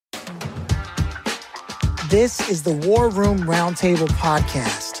This is the War Room Roundtable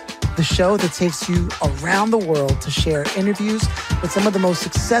podcast, the show that takes you around the world to share interviews with some of the most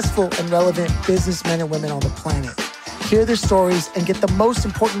successful and relevant businessmen and women on the planet. Hear their stories and get the most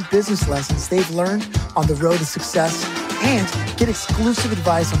important business lessons they've learned on the road to success, and get exclusive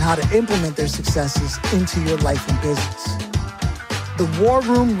advice on how to implement their successes into your life and business. The War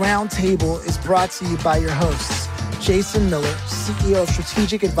Room Roundtable is brought to you by your hosts, Jason Miller, CEO of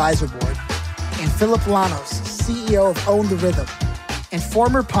Strategic Advisor Board, and Philip Lanos, CEO of Own the Rhythm, and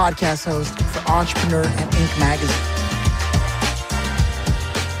former podcast host for Entrepreneur and Inc. magazine.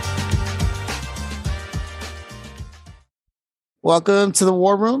 Welcome to the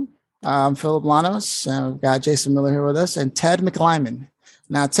War Room. I'm Philip Lanos, and we've got Jason Miller here with us, and Ted McLyman.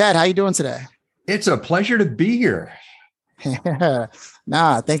 Now, Ted, how you doing today? It's a pleasure to be here.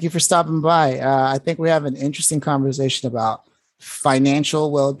 Thank you for stopping by. I think we have an interesting conversation about financial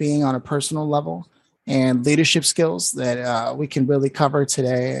well-being on a personal level and leadership skills that we can really cover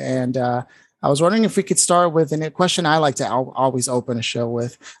today. And I was wondering if we could start with a question I like to always open a show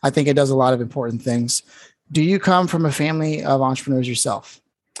with. I think it does a lot of important things. Do you come from a family of entrepreneurs yourself?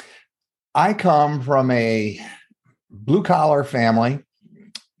 I come from a blue-collar family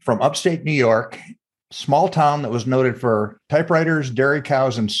from upstate New York, small town that was noted for typewriters, dairy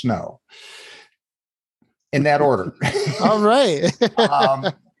cows, and snow. In that order. All right.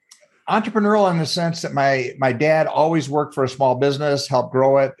 Entrepreneurial in the sense that my dad always worked for a small business, helped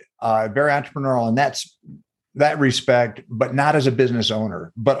grow it. Very entrepreneurial in that respect, but not as a business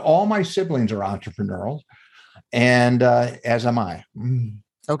owner. But all my siblings are entrepreneurial, and as am I.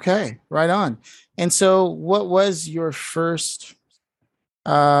 Okay, right on. And so what was your first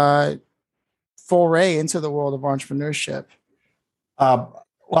foray into the world of entrepreneurship?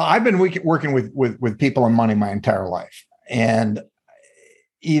 Well, I've been working with people and money my entire life. And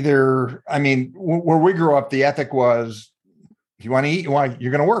where we grew up, the ethic was, if you want to eat, you're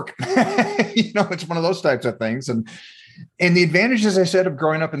going to work. It's one of those types of things. And the advantage, as I said, of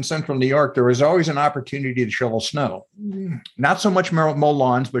growing up in central New York, there was always an opportunity to shovel snow. Not so much mow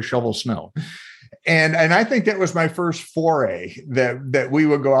lawns, but shovel snow. And I think that was my first foray that we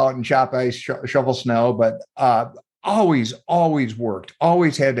would go out and chop ice, shovel snow, but always worked,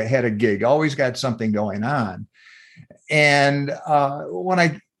 always had a gig, always got something going on. And when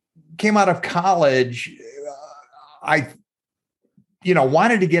I came out of college, I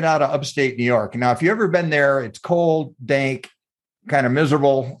wanted to get out of upstate New York. Now, if you've ever been there, it's cold, dank, kind of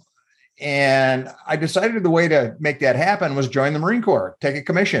miserable. And I decided the way to make that happen was join the Marine Corps, take a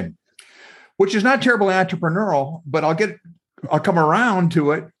commission, which is not terribly entrepreneurial, but I'll come around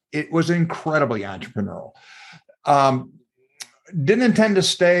to it. It was incredibly entrepreneurial. Didn't intend to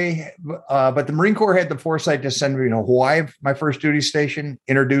stay, but the Marine Corps had the foresight to send me to Hawaii, my first duty station,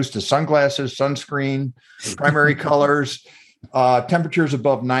 introduced to sunglasses, sunscreen, primary colors, temperatures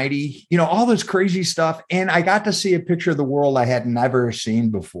above 90, all this crazy stuff. And I got to see a picture of the world I had never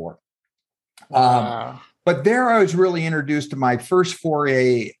seen before. Wow. But there I was really introduced to my first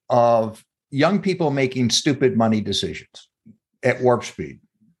foray of young people making stupid money decisions at warp speed.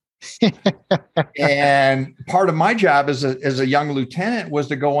 And part of my job as a young lieutenant was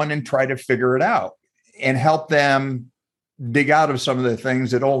to go in and try to figure it out and help them dig out of some of the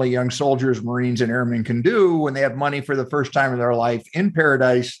things that only young soldiers, Marines, and airmen can do when they have money for the first time in their life in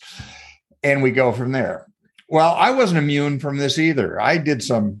paradise. And we go from there. Well, I wasn't immune from this either. I did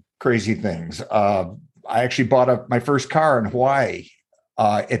some crazy things. I actually bought my first car in Hawaii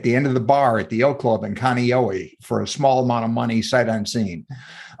at the end of the bar at the O Club in Kaneohe for a small amount of money, sight unseen.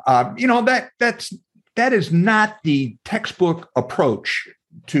 That is not the textbook approach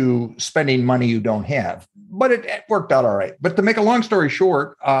to spending money you don't have, but it worked out all right. But to make a long story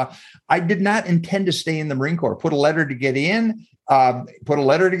short, I did not intend to stay in the Marine Corps. Put a letter to get in, put a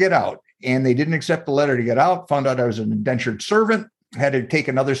letter to get out, and they didn't accept the letter to get out. Found out I was an indentured servant, had to take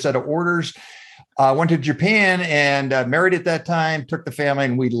another set of orders. Went to Japan and married at that time, took the family,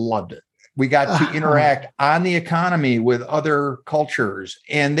 and we loved it. We got to interact on the economy with other cultures.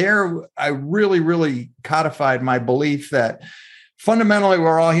 And there I really, really codified my belief that fundamentally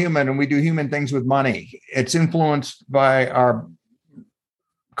we're all human and we do human things with money. It's influenced by our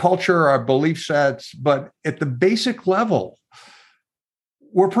culture, our belief sets, but at the basic level,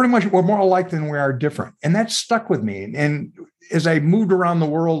 we're more alike than we are different. And that stuck with me. And as I moved around the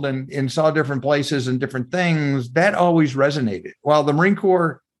world and saw different places and different things, that always resonated. While the Marine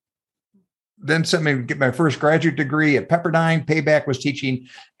Corps then sent me to get my first graduate degree at Pepperdine, payback was teaching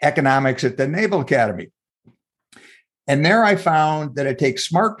economics at the Naval Academy. And there I found that it takes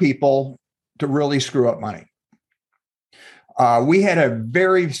smart people to really screw up money. We had a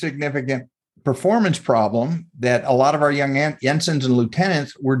very significant performance problem that a lot of our young ensigns and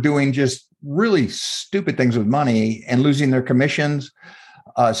lieutenants were doing just really stupid things with money and losing their commissions,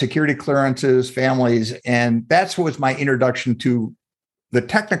 security clearances, families. And that's what was my introduction to the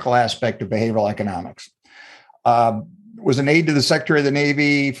technical aspect of behavioral economics. Was an aide to the Secretary of the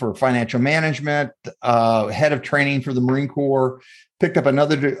Navy for financial management, head of training for the Marine Corps, picked up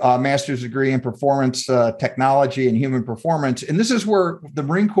another master's degree in performance technology and human performance. And this is where the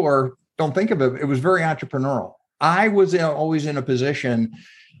Marine Corps, don't think of it, it was very entrepreneurial. I was always in a position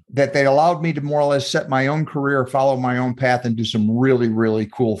that they allowed me to more or less set my own career, follow my own path, and do some really, really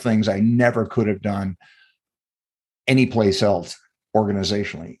cool things I never could have done anyplace else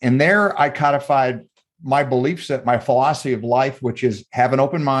organizationally. And there I codified my belief set, my philosophy of life, which is have an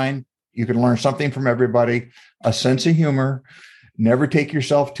open mind. You can learn something from everybody, a sense of humor, never take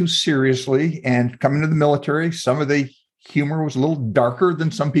yourself too seriously. And coming to the military, some of the humor was a little darker than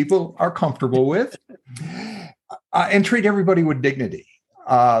some people are comfortable with, and treat everybody with dignity.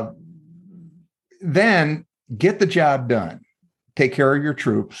 Then get the job done, take care of your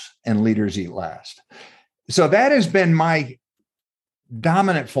troops, and leaders eat last. So that has been my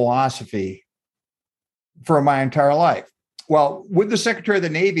dominant philosophy for my entire life. Well, with the Secretary of the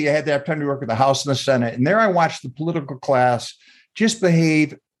Navy, I had the opportunity to work with the House and the Senate, and there I watched the political class just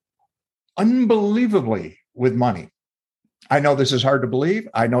behave unbelievably with money. I know this is hard to believe.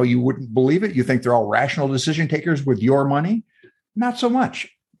 I know you wouldn't believe it. You think they're all rational decision takers with your money. Not so much.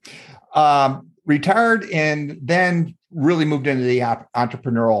 Retired and then really moved into the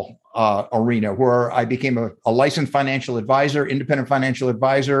entrepreneurial arena, where I became a licensed financial advisor, independent financial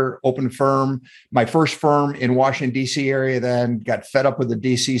advisor, opened a firm, my first firm in Washington, D.C. area, then got fed up with the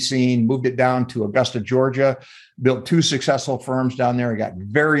D.C. scene, moved it down to Augusta, Georgia, built 2 successful firms down there. I got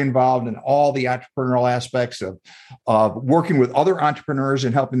very involved in all the entrepreneurial aspects of working with other entrepreneurs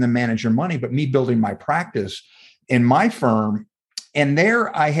and helping them manage their money, but me building my practice in my firm. And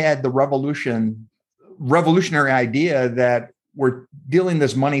there I had the revolutionary idea that we're dealing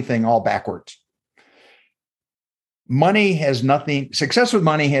this money thing all backwards. Success with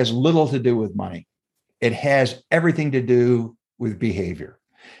money has little to do with money. It has everything to do with behavior.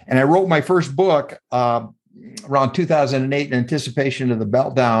 And I wrote my first book around 2008 in anticipation of the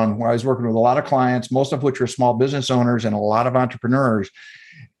meltdown, where I was working with a lot of clients, most of which were small business owners and a lot of entrepreneurs,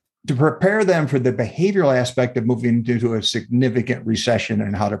 to prepare them for the behavioral aspect of moving into a significant recession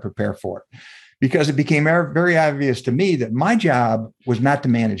and how to prepare for it. Because it became very obvious to me that my job was not to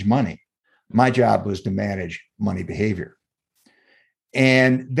manage money. My job was to manage money behavior.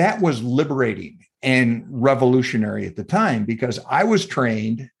 And that was liberating and revolutionary at the time, because I was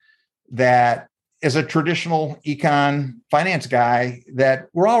trained that as a traditional econ finance guy, that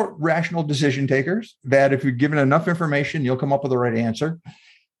we're all rational decision takers, that if you're given enough information, you'll come up with the right answer.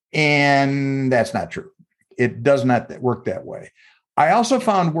 And that's not true. It does not work that way. I also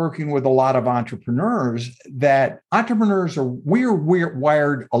found working with a lot of entrepreneurs that we're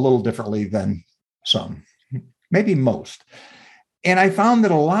wired a little differently than some, maybe most. And I found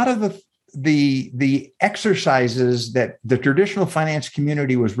that a lot of the exercises that the traditional finance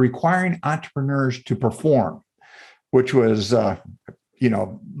community was requiring entrepreneurs to perform, which was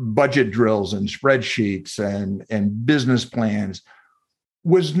budget drills and spreadsheets and business plans,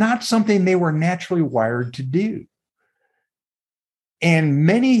 was not something they were naturally wired to do. And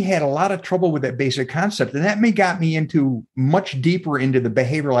many had a lot of trouble with that basic concept. And that got me into much deeper into the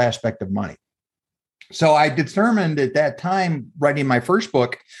behavioral aspect of money. So I determined at that time, writing my first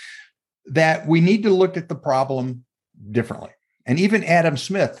book, that we need to look at the problem differently. And even Adam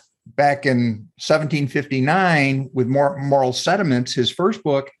Smith, back in 1759, with Moral Sentiments, his first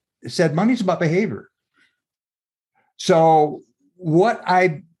book, said money's about behavior. So what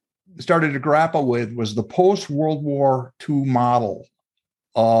I started to grapple with was the post-World War II model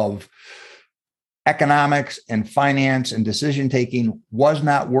of economics and finance and decision-taking was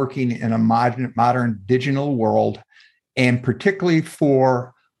not working in a modern digital world, and particularly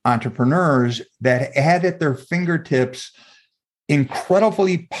for entrepreneurs that had at their fingertips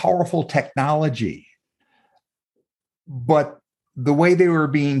incredibly powerful technology. But the way they were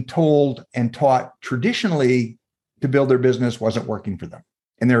being told and taught traditionally to build their business wasn't working for them.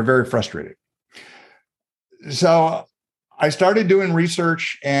 And they were very frustrated. So I started doing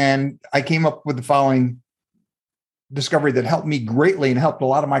research, and I came up with the following discovery that helped me greatly and helped a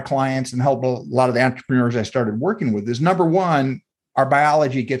lot of my clients and helped a lot of the entrepreneurs I started working with. Is number one, our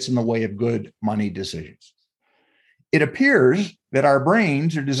biology gets in the way of good money decisions. It appears that our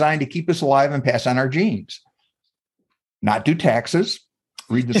brains are designed to keep us alive and pass on our genes. Not do taxes,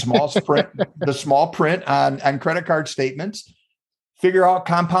 read the small print on credit card statements, figure out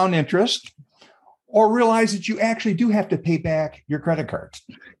compound interest, or realize that you actually do have to pay back your credit cards.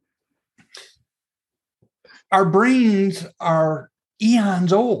 Our brains are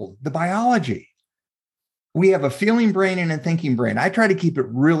eons old, the biology. We have a feeling brain and a thinking brain. I try to keep it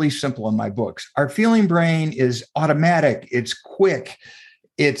really simple in my books. Our feeling brain is automatic, it's quick,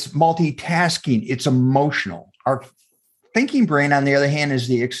 it's multitasking, it's emotional. Our thinking brain, on the other hand, is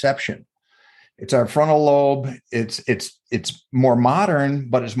the exception. It's our frontal lobe. It's more modern,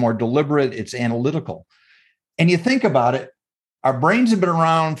 but it's more deliberate. It's analytical. And you think about it, our brains have been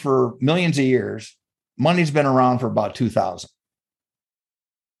around for millions of years. Money's been around for about 2,000.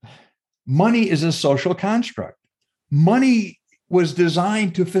 Money is a social construct. Money was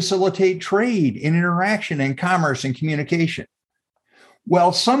designed to facilitate trade and interaction and commerce and communication.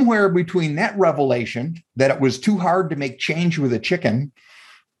 Well, somewhere between that revelation that it was too hard to make change with a chicken,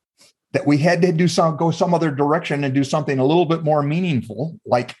 that we had to go some other direction and do something a little bit more meaningful,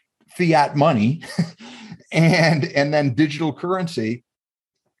 like fiat money, and then digital currency,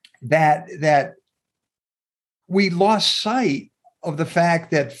 that we lost sight of the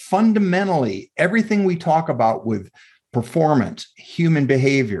fact that fundamentally everything we talk about with performance, human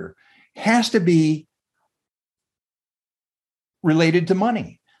behavior, has to be related to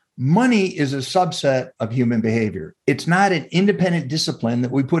money. Money is a subset of human behavior. It's not an independent discipline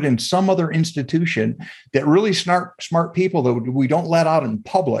that we put in some other institution that really smart people that we don't let out in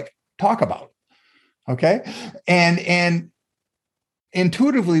public talk about. Okay. And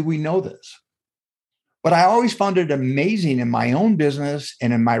intuitively, we know this. But I always found it amazing in my own business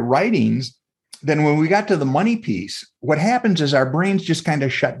and in my writings. Then when we got to the money piece, what happens is our brains just kind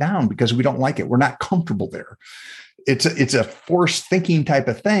of shut down because we don't like it. We're not comfortable there. It's a forced thinking type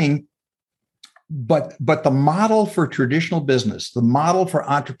of thing. But the model for traditional business, the model for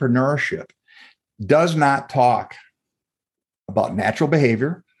entrepreneurship, does not talk about natural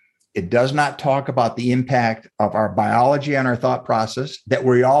behavior. It does not talk about the impact of our biology on our thought process, that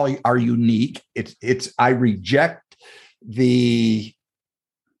we all are unique. I reject the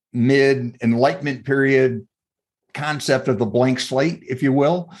mid-Enlightenment period concept of the blank slate, if you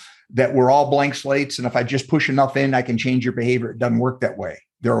will, that we're all blank slates. And if I just push enough in, I can change your behavior. It doesn't work that way.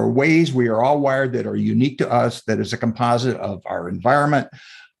 There are ways we are all wired that are unique to us, that is a composite of our environment,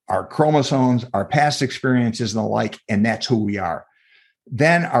 our chromosomes, our past experiences and the like, and that's who we are.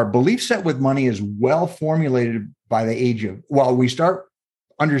 Then our belief set with money is well formulated by the age of, well, we start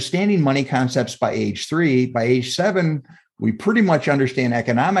understanding money concepts by age 3. By age 7, we pretty much understand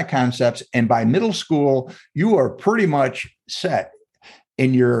economic concepts. And by middle school, you are pretty much set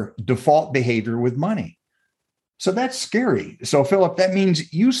in your default behavior with money. So that's scary. So, Philip, that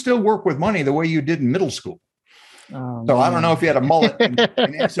means you still work with money the way you did in middle school. Oh, so man. I don't know if you had a mullet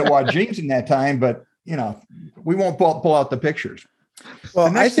and SOY jeans in that time, but we won't pull out the pictures.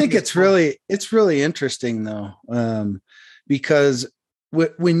 Well, I think it's really interesting though, because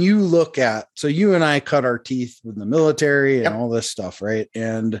when you look at, so you and I cut our teeth with the military and all this stuff, right?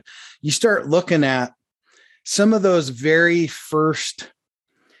 And you start looking at some of those very first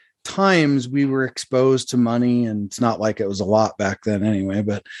times we were exposed to money, and it's not like it was a lot back then anyway,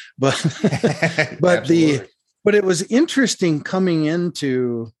 but but it was interesting coming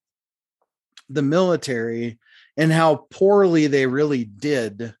into the military and how poorly they really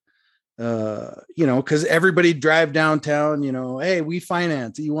did, because everybody drive downtown, hey, we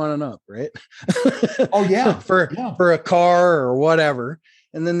finance, you want an up, right? Oh yeah. for a car or whatever.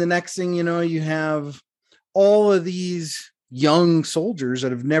 And then the next thing you have all of these young soldiers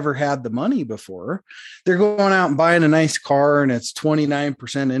that have never had the money before. They're going out and buying a nice car and it's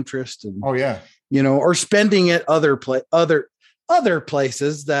 29% interest. And, or spending it other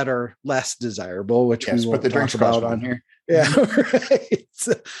places that are less desirable, which we won't talk about on here. Yeah. Right.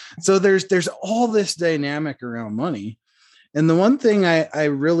 So there's all this dynamic around money. And the one thing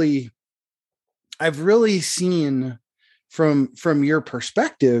I've really seen from your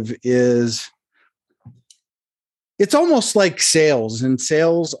perspective is it's almost like sales. In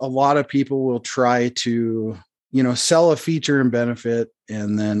sales, a lot of people will try to, sell a feature and benefit,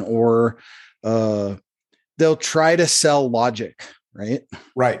 and then, or they'll try to sell logic, right?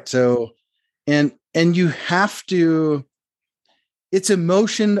 Right. So, and you have to, it's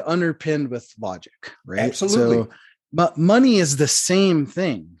emotion underpinned with logic, right? Absolutely. So, but money is the same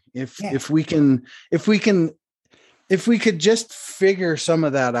thing. If we could just figure some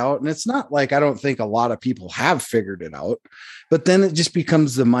of that out, and it's not like, I don't think a lot of people have figured it out, but then it just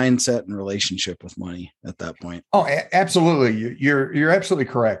becomes the mindset and relationship with money at that point. Oh, absolutely. You're absolutely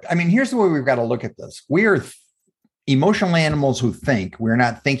correct. I mean, here's the way we've got to look at this. We are emotional animals who think. We're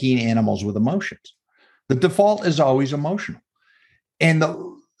not thinking animals with emotions. The default is always emotional. And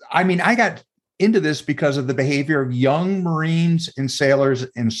I got into this because of the behavior of young Marines and sailors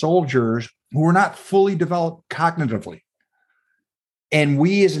and soldiers who were not fully developed cognitively. And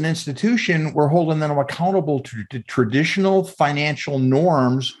we as an institution, we're holding them accountable to traditional financial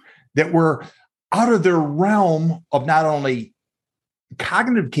norms that were out of their realm of not only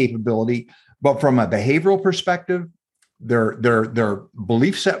cognitive capability, but from a behavioral perspective, their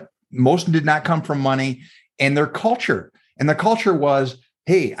belief set, most did not come from money, and their culture. And the culture was,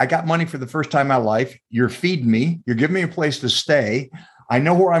 hey, I got money for the first time in my life. You're feeding me. You're giving me a place to stay. I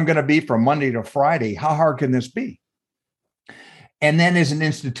know where I'm going to be from Monday to Friday. How hard can this be? And then as an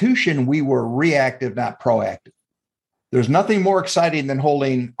institution, we were reactive, not proactive. There's nothing more exciting than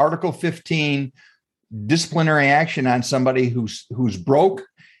holding Article 15 disciplinary action on somebody who's broke,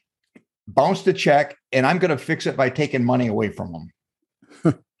 bounced a check, and I'm going to fix it by taking money away from them.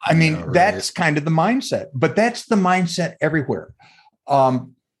 I mean, right. That's kind of the mindset, but that's the mindset everywhere.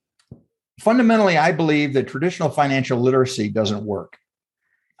 Fundamentally, I believe that traditional financial literacy doesn't work.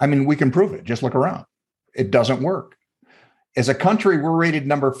 I mean, we can prove it. Just look around. It doesn't work. As a country, we're rated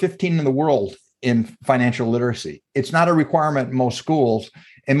number 15 in the world in financial literacy. It's not a requirement in most schools.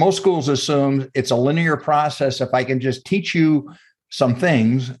 And most schools assume it's a linear process. If I can just teach you some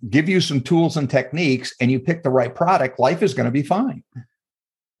things, give you some tools and techniques, and you pick the right product, life is going to be fine.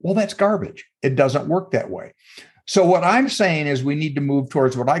 Well, that's garbage. It doesn't work that way. So what I'm saying is we need to move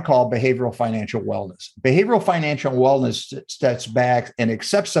towards what I call behavioral financial wellness. Behavioral financial wellness steps back and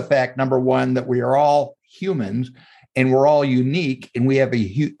accepts the fact, number one, that we are all humans and we're all unique, and we have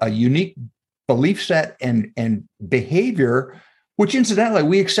a unique belief set and behavior, which incidentally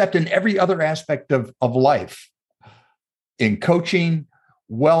we accept in every other aspect of life, in coaching,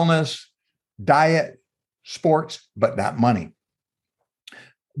 wellness, diet, sports, but not money.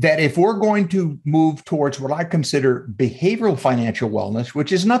 That if we're going to move towards what I consider behavioral financial wellness,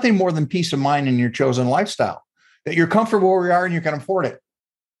 which is nothing more than peace of mind in your chosen lifestyle, that you're comfortable where you are and you can afford it.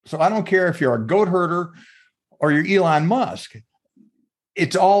 So I don't care if you're a goat herder or you're Elon Musk,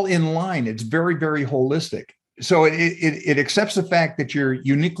 it's all in line. It's very, very holistic. So it accepts the fact that you're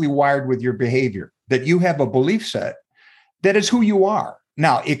uniquely wired with your behavior, that you have a belief set that is who you are.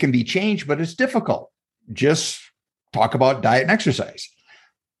 Now, it can be changed, but it's difficult. Just talk about diet and exercise.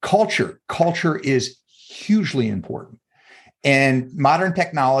 Culture is hugely important. And modern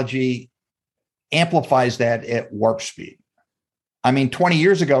technology amplifies that at warp speed. I mean, 20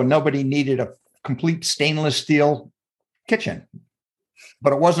 years ago, nobody needed a complete stainless steel kitchen.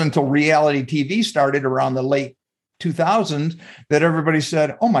 But it wasn't until reality TV started around the late 2000s that everybody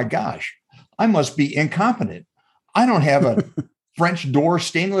said, oh my gosh, I must be incompetent. I don't have a French door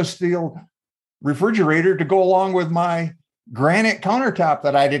stainless steel refrigerator to go along with my granite countertop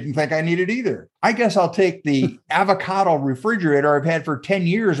that I didn't think I needed either. I guess I'll take the avocado refrigerator I've had for 10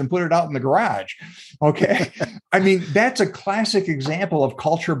 years and put it out in the garage. Okay. I mean, that's a classic example of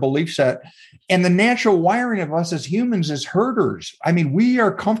culture belief set. And the natural wiring of us as humans is herders. I mean, we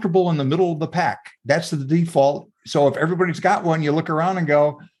are comfortable in the middle of the pack. That's the default. So if everybody's got one, you look around and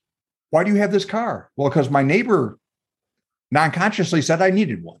go, why do you have this car? Well, because my neighbor non-consciously said I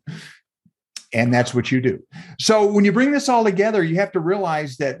needed one. And that's what you do. So when you bring this all together, you have to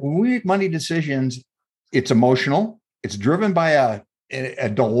realize that when we make money decisions, it's emotional. It's driven by a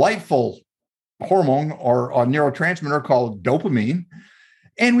delightful hormone or a neurotransmitter called dopamine.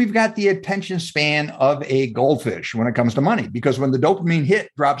 And we've got the attention span of a goldfish when it comes to money, because when the dopamine hit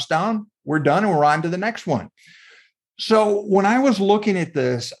drops down, we're done and we're on to the next one. So when I was looking at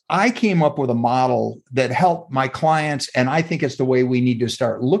this, I came up with a model that helped my clients. And I think it's the way we need to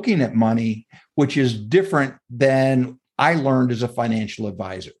start looking at money, which is different than I learned as a financial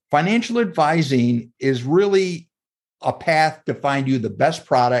advisor. Financial advising is really a path to find you the best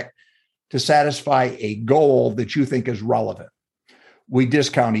product to satisfy a goal that you think is relevant. We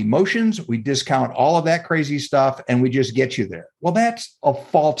discount emotions, we discount all of that crazy stuff, and we just get you there. Well, that's a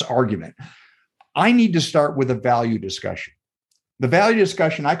false argument. I need to start with a value discussion. The value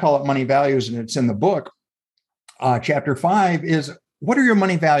discussion, I call it money values, and it's in the book. Chapter 5 is, what are your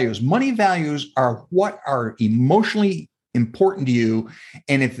money values? Money values are what are emotionally important to you.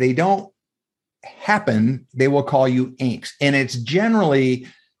 And if they don't happen, they will call you angst. And it's generally,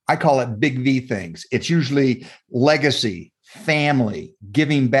 I call it big V things. It's usually legacy, family,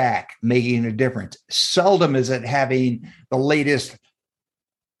 giving back, making a difference. Seldom is it having the latest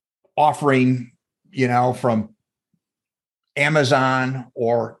offering, from Amazon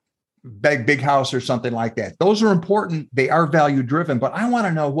or big house or something like that. Those are important. They are value driven, but I want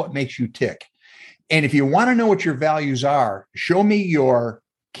to know what makes you tick. And if you want to know what your values are, show me your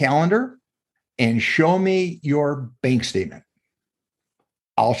calendar and show me your bank statement.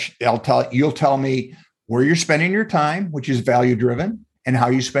 You'll tell me where you're spending your time, which is value driven, and how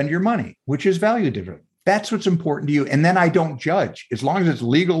you spend your money, which is value driven. That's what's important to you. And then I don't judge. As long as it's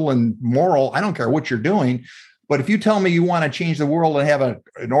legal and moral, I don't care what you're doing. But if you tell me you want to change the world and have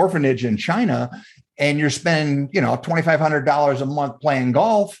an orphanage in China and you're spending, $2,500 a month playing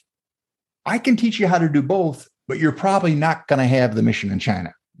golf, I can teach you how to do both, but you're probably not going to have the mission in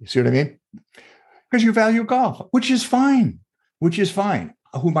China. You see what I mean? Because you value golf, which is fine.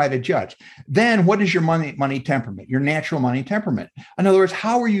 Who am I to judge? Then what is your money temperament, your natural money temperament? In other words,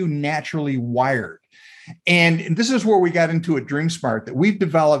 how are you naturally wired? And this is where we got into at DreamSmart, that we've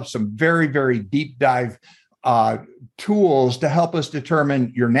developed some very, very deep dive tools to help us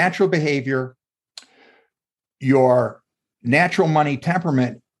determine your natural behavior, your natural money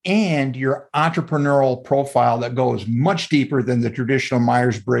temperament, and your entrepreneurial profile that goes much deeper than the traditional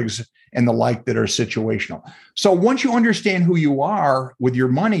Myers-Briggs and the like that are situational. So once you understand who you are with your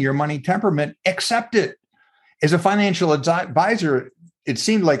money temperament, accept it. As a financial advisor, it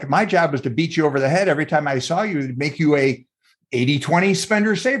seemed like my job was to beat you over the head every time I saw you, to make you a 80-20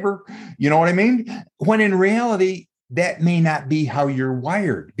 spender saver. You know what I mean? When in reality, that may not be how you're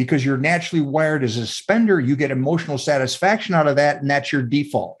wired, because you're naturally wired as a spender. You get emotional satisfaction out of that, and that's your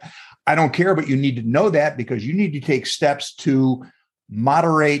default. I don't care, but you need to know that, because you need to take steps to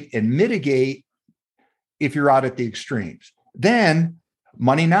moderate and mitigate if you're out at the extremes. Then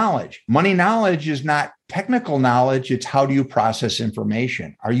money knowledge. Money knowledge is not technical knowledge. It's how do you process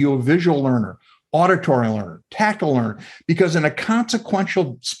information? Are you a visual learner, auditory learner, tactile learner? Because in a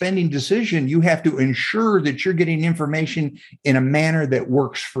consequential spending decision, you have to ensure that you're getting information in a manner that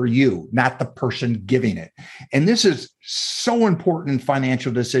works for you, not the person giving it. And this is so important in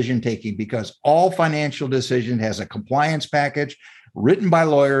financial decision taking, because all financial decision has a compliance package written by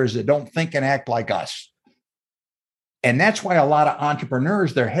lawyers that don't think and act like us. And that's why a lot of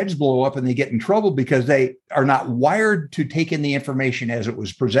entrepreneurs, their heads blow up and they get in trouble, because they are not wired to take in the information as it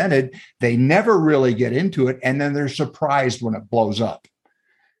was presented. They never really get into it. And then they're surprised when it blows up.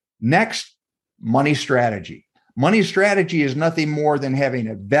 Next, money strategy. Money strategy is nothing more than having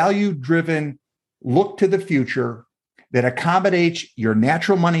a value-driven look to the future that accommodates your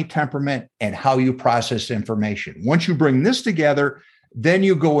natural money temperament and how you process information. Once you bring this together, then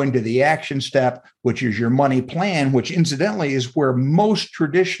you go into the action step, which is your money plan, which incidentally is where most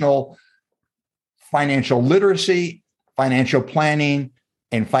traditional financial literacy, financial planning,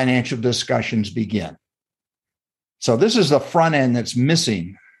 and financial discussions begin. So this is the front end that's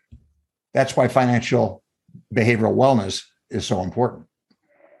missing. That's why financial behavioral wellness is so important.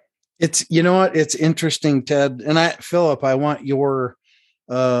 It's, it's interesting, Ted. And Philip, I want your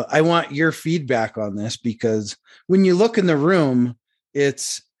feedback on this, because when you look in the room,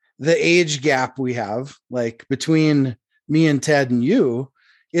 it's the age gap we have, like between me and Ted and you,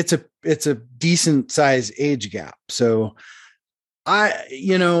 it's a decent size age gap. So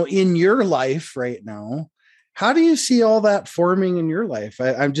in your life right now, how do you see all that forming in your life?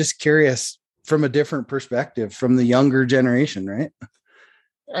 I'm just curious from a different perspective, from the younger generation, right?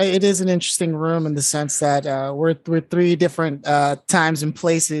 It is an interesting room in the sense that we're three different times and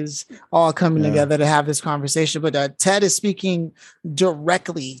places all coming together to have this conversation. But Ted is speaking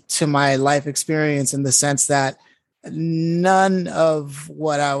directly to my life experience, in the sense that none of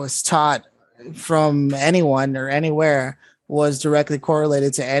what I was taught from anyone or anywhere was directly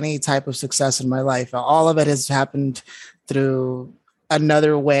correlated to any type of success in my life. All of it has happened through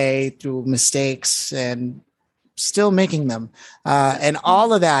another way, through mistakes, and still making them. And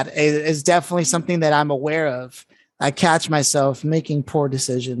all of that is definitely something that I'm aware of. I catch myself making poor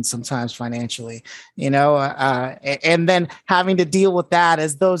decisions sometimes financially, and then having to deal with that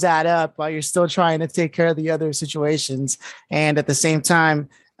as those add up while you're still trying to take care of the other situations. And at the same time,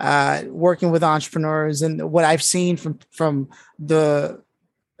 working with entrepreneurs, and what I've seen from the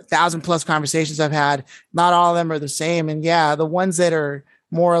 1,000+ conversations I've had, not all of them are the same. And the ones that are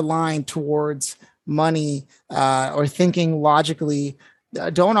more aligned towards money or thinking logically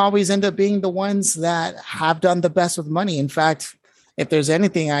don't always end up being the ones that have done the best with money. In fact, if there's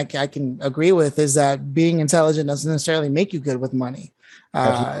anything I can agree with, is that being intelligent doesn't necessarily make you good with money.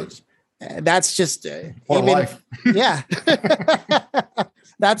 That's just life. Yeah.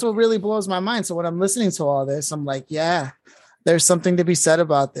 That's what really blows my mind. So when I'm listening to all this, I'm like, there's something to be said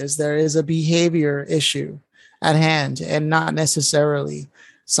about this. There is a behavior issue at hand, and not necessarily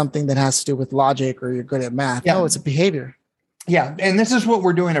something that has to do with logic or you're good at math. No, it's a behavior. Yeah. And this is what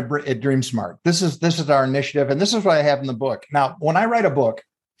we're doing at DreamSmart. This is our initiative. And this is what I have in the book. Now, when I write a book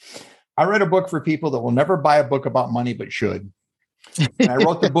for people that will never buy a book about money, but should. And I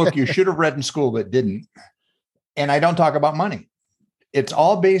wrote the book you should have read in school, but didn't. And I don't talk about money. it's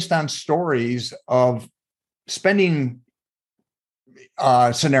all based on stories of spending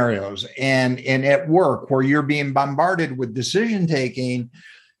scenarios and at work where you're being bombarded with decision taking,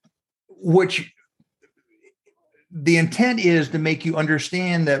 which the intent is to make you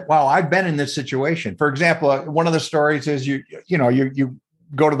understand that, wow, I've been in this situation. For example, one of the stories is you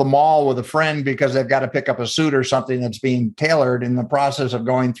go to the mall with a friend because they've got to pick up a suit or something that's being tailored. In the process of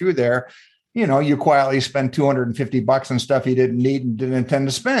going through there, you quietly spend $250 on stuff you didn't need and didn't intend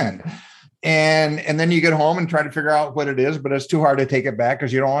to spend. And then you get home and try to figure out what it is, but it's too hard to take it back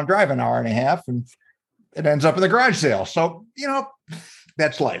because you don't want to drive an hour and a half and it ends up in the garage sale. So,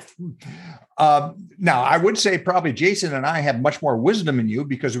 that's life. Now, I would say probably Jason and I have much more wisdom in you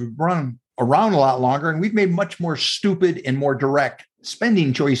because we've run around a lot longer and we've made much more stupid and more direct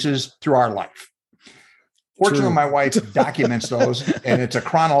spending choices through our life. Fortunately, True. my wife documents those, and it's a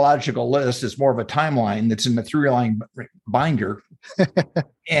chronological list. It's more of a timeline that's in the 3-line binder.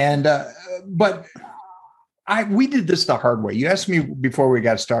 And but we did this the hard way. You asked me before we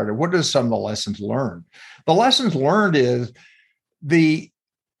got started, what are some of the lessons learned? The lessons learned is the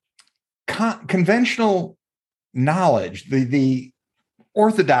conventional knowledge, the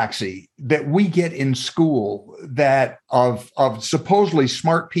orthodoxy that we get in school that of supposedly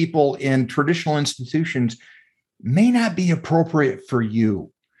smart people in traditional institutions may not be appropriate for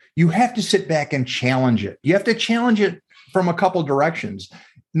you. You have to sit back and challenge it. You have to challenge it from a couple directions.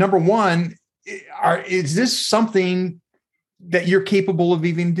 Number one, is this something that you're capable of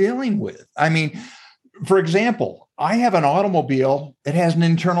even dealing with? I mean, for example, I have an automobile that has an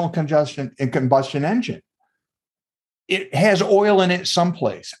internal combustion engine. It has oil in it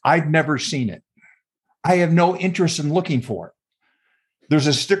someplace. I've never seen it. I have no interest in looking for it. There's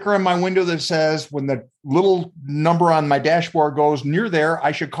a sticker on my window that says when the little number on my dashboard goes near there,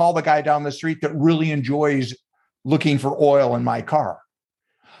 I should call the guy down the street that really enjoys looking for oil in my car.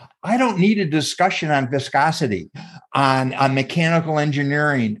 I don't need a discussion on viscosity, on mechanical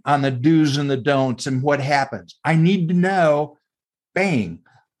engineering, on the do's and the don'ts and what happens. I need to know, bang,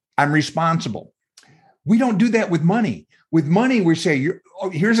 I'm responsible. We don't do that with money. With money, we say,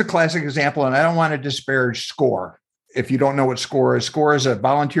 here's a classic example, and I don't want to disparage SCORE. If you don't know what SCORE is a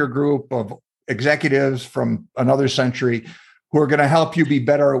volunteer group of executives from another century who are going to help you be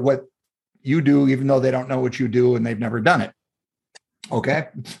better at what you do, even though they don't know what you do and they've never done it. Okay.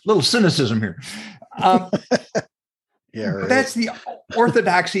 A little cynicism here. Yeah, right. But that's the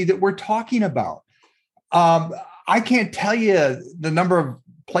orthodoxy that we're talking about. I can't tell you the number of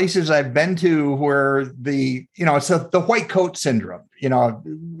places I've been to where it's the white coat syndrome. In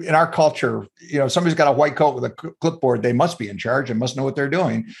our culture, somebody's got a white coat with a clipboard, they must be in charge and must know what they're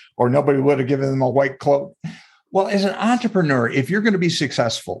doing, or nobody would have given them a white coat. Well, as an entrepreneur, if you're going to be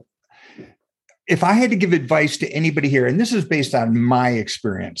successful, if I had to give advice to anybody here, and this is based on my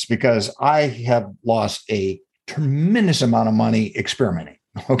experience, because I have lost a tremendous amount of money experimenting.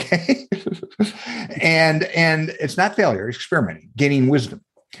 Okay. and it's not failure, it's experimenting, gaining wisdom.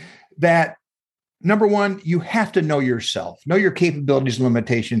 That number one, you have to know yourself, know your capabilities and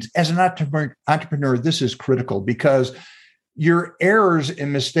limitations. As an entrepreneur, this is critical because your errors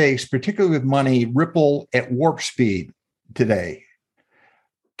and mistakes, particularly with money, ripple at warp speed today.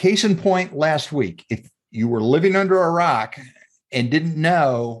 Case in point, last week, if you were living under a rock and didn't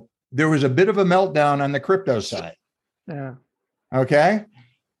know, there was a bit of a meltdown on the crypto side. Yeah. Okay.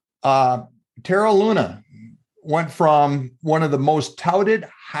 Terra Luna went from one of the most touted,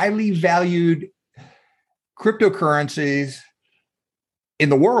 highly valued cryptocurrencies in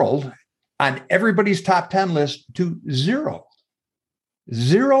the world on everybody's top 10 list to zero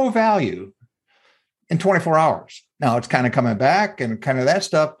value in 24 hours. Now it's kind of coming back and kind of that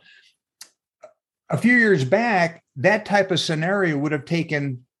stuff. A few years back, that type of scenario would have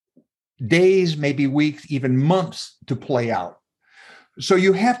taken days, maybe weeks, even months to play out. So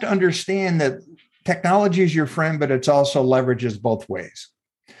you have to understand that technology is your friend, but it's also leverages both ways.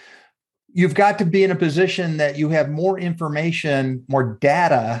 You've got to be in a position that you have more information, more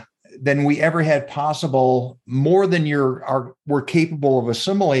data than we ever had possible, more than we're capable of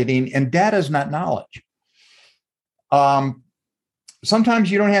assimilating. And data is not knowledge.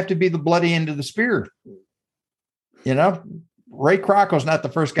 Sometimes you don't have to be the bloody end of the spear. Ray Krocko's not the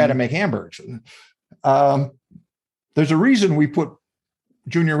first guy to make hamburgers. There's a reason we put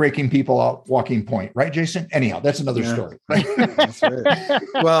junior raking people out walking point, right, Jason? Anyhow, that's another story. That's right.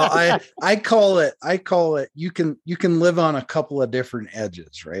 Well, I call it, you can live on a couple of different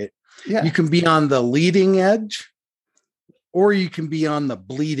edges, right? Yeah. You can be on the leading edge or you can be on the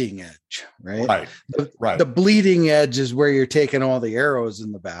bleeding edge, right? Right. The bleeding edge is where you're taking all the arrows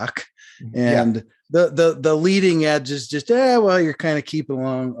in the back. And the leading edge is just, well, you're kind of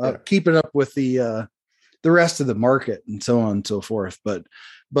keeping up with the rest of the market and so on and so forth.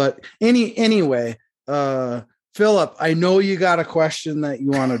 But anyway, Philip, I know you got a question that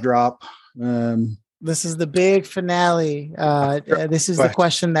you want to drop. This is the big finale. This is the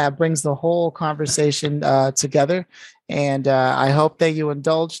question that brings the whole conversation together. And I hope that you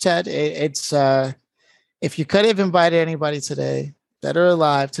indulge, Ted. It's if you could have invited anybody today, dead or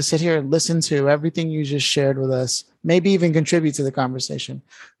alive, to sit here and listen to everything you just shared with us, maybe even contribute to the conversation,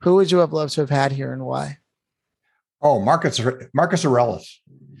 who would you have loved to have had here and why? Oh, Marcus Aurelius.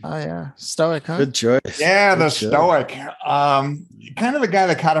 Oh yeah, Stoic, huh? Good choice. Yeah, Good the choice. Stoic. Kind of the guy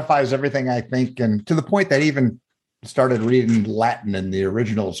that codifies everything, I think, and to the point that I even started reading Latin in the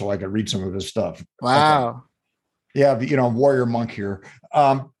original so I could read some of his stuff. Wow. Okay. Yeah, warrior monk here.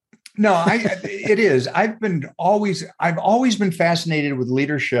 No, it is. I've always been fascinated with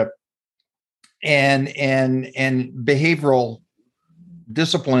leadership and behavioral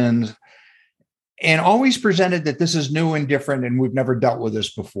disciplines, and always presented that this is new and different and we've never dealt with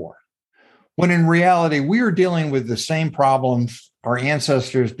this before. When in reality, we are dealing with the same problems our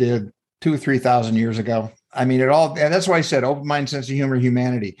ancestors did 2,000 or 3,000 years ago. I mean, and that's why I said open mind, sense of humor,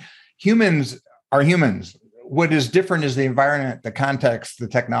 humanity. Humans are humans. What is different is the environment, the context, the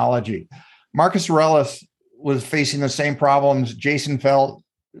technology. Marcus Aurelius was facing the same problems Jason dealt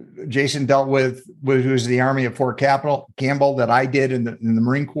with, which was the Army of Fort Campbell that I did in the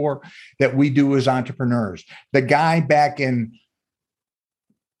Marine Corps, that we do as entrepreneurs. The guy back in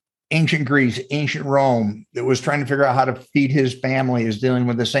ancient Greece, ancient Rome, that was trying to figure out how to feed his family is dealing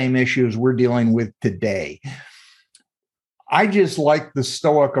with the same issues we're dealing with today. I just like the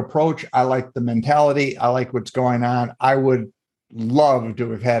Stoic approach. I like the mentality. I like what's going on. I would love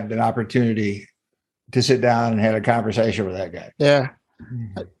to have had an opportunity to sit down and had a conversation with that guy. Yeah.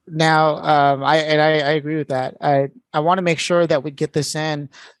 Now, I agree with that. I want to make sure that we get this in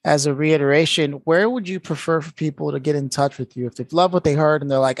as a reiteration. Where would you prefer for people to get in touch with you if they love what they heard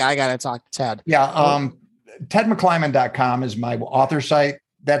and they're like, I got to talk to Ted? Yeah. TedMcLyman.com is my author site.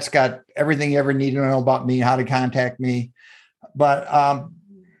 That's got everything you ever need to know about me, how to contact me. But,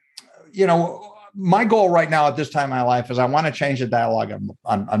 my goal right now at this time in my life is I want to change the dialogue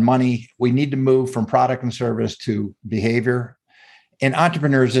on money. We need to move from product and service to behavior. And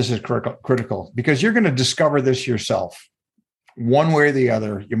entrepreneurs, this is critical because you're going to discover this yourself one way or the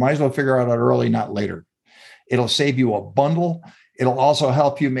other. You might as well figure out it early, not later. It'll save you a bundle. It'll also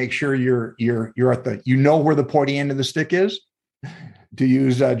help you make sure you're at where the pointy end of the stick is. To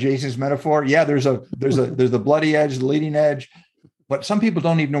use Jason's metaphor, yeah, there's the bloody edge, the leading edge, but some people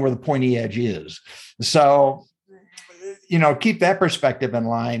don't even know where the pointy edge is. So, keep that perspective in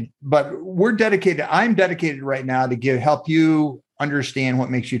line. But we're dedicated. I'm dedicated right now to help you understand what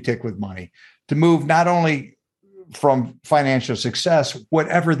makes you tick with money, to move not only from financial success,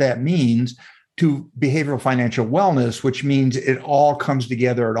 whatever that means, to behavioral financial wellness, which means it all comes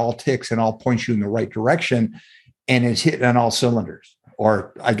together, it all ticks and all points you in the right direction, and it's hitting on all cylinders.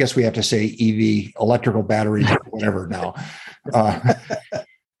 Or I guess we have to say EV, electrical batteries, whatever now.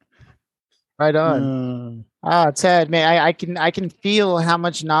 Right on. Ted, man, I can feel how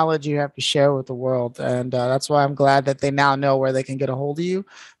much knowledge you have to share with the world. And that's why I'm glad that they now know where they can get a hold of you,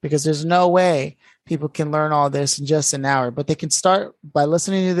 because there's no way people can learn all this in just an hour. But they can start by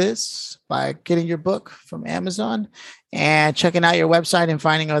listening to this, by getting your book from Amazon and checking out your website and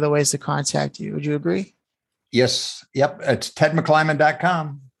finding other ways to contact you. Would you agree? Yes. Yep. It's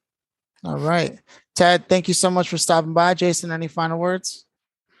TedMcLyman.com. All right. Ted, thank you so much for stopping by. Jason, any final words?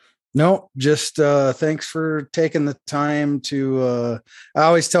 No, just thanks for taking the time to, I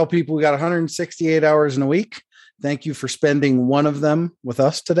always tell people we got 168 hours in a week. Thank you for spending one of them with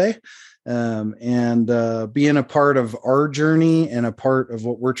us today, and being a part of our journey and a part of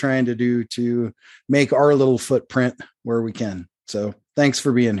what we're trying to do to make our little footprint where we can. So thanks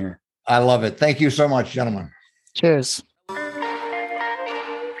for being here. I love it. Thank you so much, gentlemen. Cheers.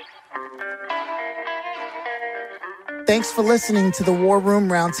 Thanks for listening to the War Room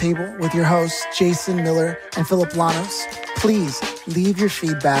Roundtable with your hosts, Jason Miller and Philip Lanos. Please leave your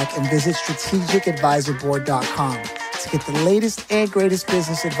feedback and visit strategicadvisorboard.com to get the latest and greatest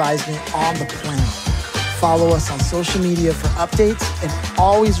business advisement on the planet. Follow us on social media for updates, and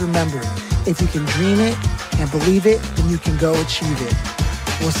always remember, if you can dream it and believe it, then you can go achieve it.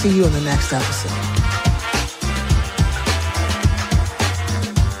 We'll see you in the next episode.